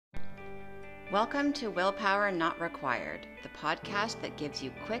Welcome to Willpower Not Required, the podcast that gives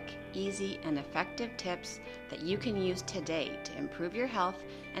you quick, easy, and effective tips that you can use today to improve your health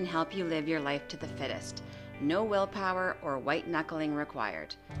and help you live your life to the fittest. No willpower or white knuckling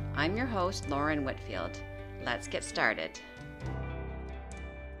required. I'm your host, Lauren Whitfield. Let's get started.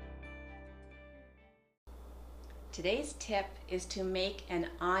 Today's tip is to make an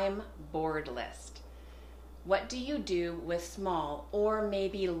I'm bored list. What do you do with small or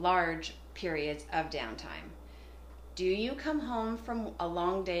maybe large periods of downtime? Do you come home from a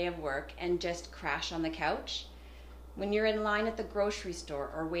long day of work and just crash on the couch? When you're in line at the grocery store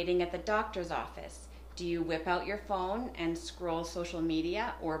or waiting at the doctor's office, do you whip out your phone and scroll social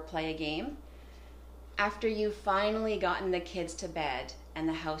media or play a game? After you've finally gotten the kids to bed and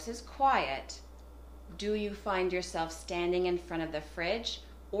the house is quiet, do you find yourself standing in front of the fridge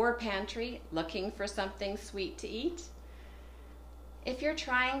or pantry looking for something sweet to eat? If you're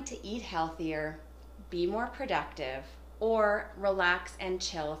trying to eat healthier, be more productive, or relax and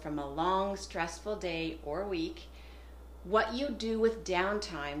chill from a long, stressful day or week, what you do with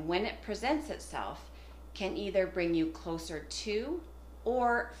downtime when it presents itself can either bring you closer to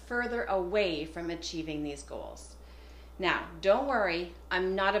or further away from achieving these goals. Now, don't worry,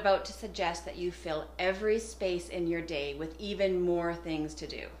 I'm not about to suggest that you fill every space in your day with even more things to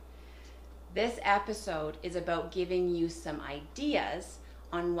do. This episode is about giving you some ideas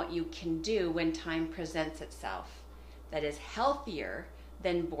on what you can do when time presents itself that is healthier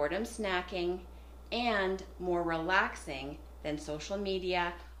than boredom snacking and more relaxing than social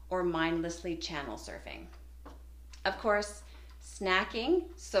media or mindlessly channel surfing. Of course, snacking,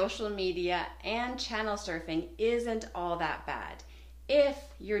 social media, and channel surfing isn't all that bad if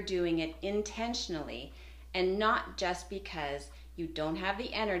you're doing it intentionally and not just because you don't have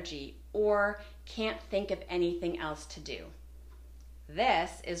the energy or can't think of anything else to do.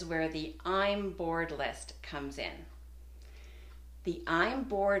 This is where the I'm bored list comes in. The I'm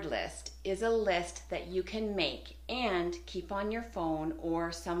bored list is a list that you can make and keep on your phone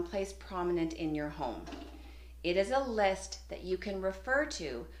or someplace prominent in your home. It is a list that you can refer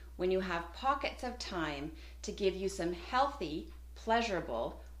to when you have pockets of time to give you some healthy,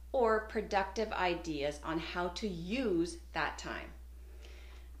 pleasurable, or productive ideas on how to use that time.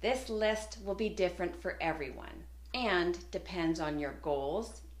 This list will be different for everyone and depends on your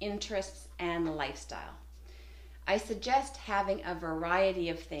goals, interests, and lifestyle. I suggest having a variety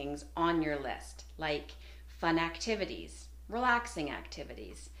of things on your list, like fun activities, relaxing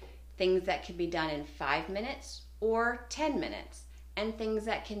activities, things that can be done in 5 minutes or 10 minutes, and things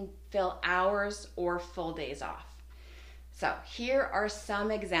that can fill hours or full days off. So here are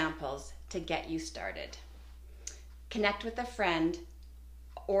some examples to get you started. Connect with a friend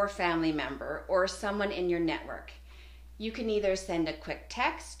or family member or someone in your network. You can either send a quick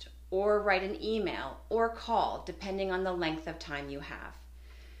text or write an email or call depending on the length of time you have.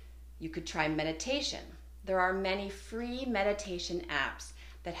 You could try meditation. There are many free meditation apps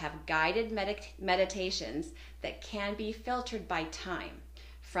that have guided meditations that can be filtered by time,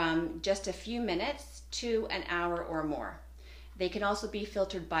 from just a few minutes to an hour or more. They can also be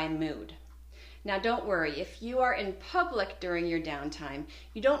filtered by mood. Now don't worry, if you are in public during your downtime,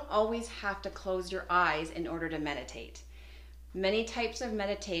 you don't always have to close your eyes in order to meditate. Many types of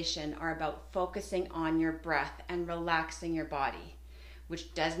meditation are about focusing on your breath and relaxing your body,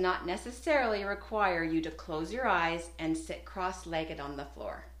 which does not necessarily require you to close your eyes and sit cross-legged on the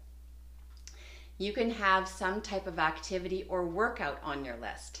floor. You can have some type of activity or workout on your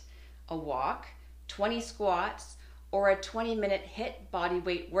list. A walk, 20 squats, or a 20-minute HIIT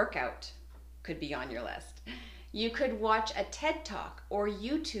bodyweight workout could be on your list. You could watch a TED Talk or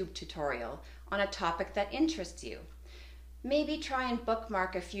YouTube tutorial on a topic that interests you. Maybe try and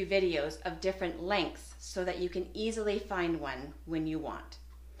bookmark a few videos of different lengths so that you can easily find one when you want.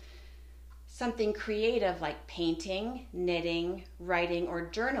 Something creative like painting, knitting, writing, or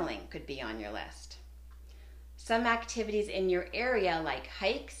journaling could be on your list. Some activities in your area like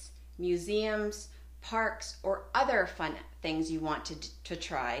hikes, museums, parks, or other fun things you want to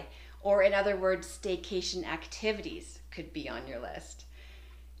try, or in other words, staycation activities could be on your list.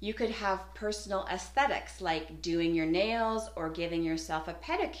 You could have personal aesthetics like doing your nails or giving yourself a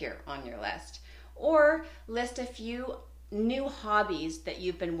pedicure on your list, or list a few new hobbies that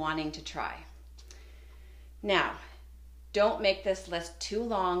you've been wanting to try. Now, don't make this list too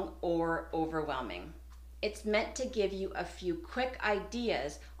long or overwhelming. It's meant to give you a few quick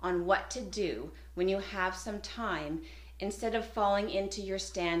ideas on what to do when you have some time instead of falling into your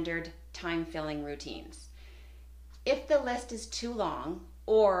standard time-filling routines. If the list is too long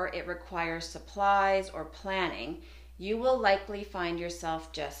or it requires supplies or planning, you will likely find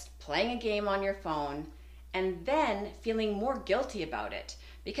yourself just playing a game on your phone and then feeling more guilty about it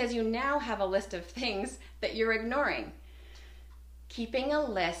because you now have a list of things that you're ignoring. Keeping a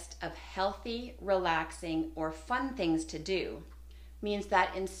list of healthy, relaxing, or fun things to do means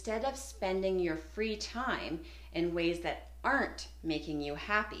that instead of spending your free time in ways that aren't making you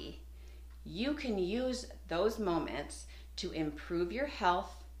happy, you can use those moments to improve your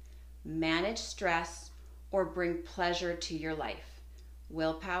health, manage stress, or bring pleasure to your life.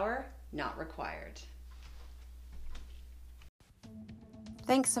 Willpower not required.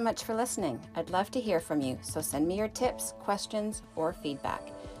 Thanks so much for listening. I'd love to hear from you, so send me your tips, questions, or feedback.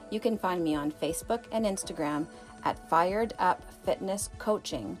 You can find me on Facebook and Instagram at Fired Up Fitness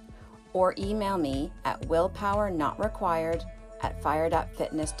Coaching, or email me at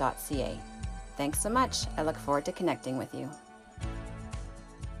willpowernotrequired@firedupfitness.ca. Thanks so much. I look forward to connecting with you.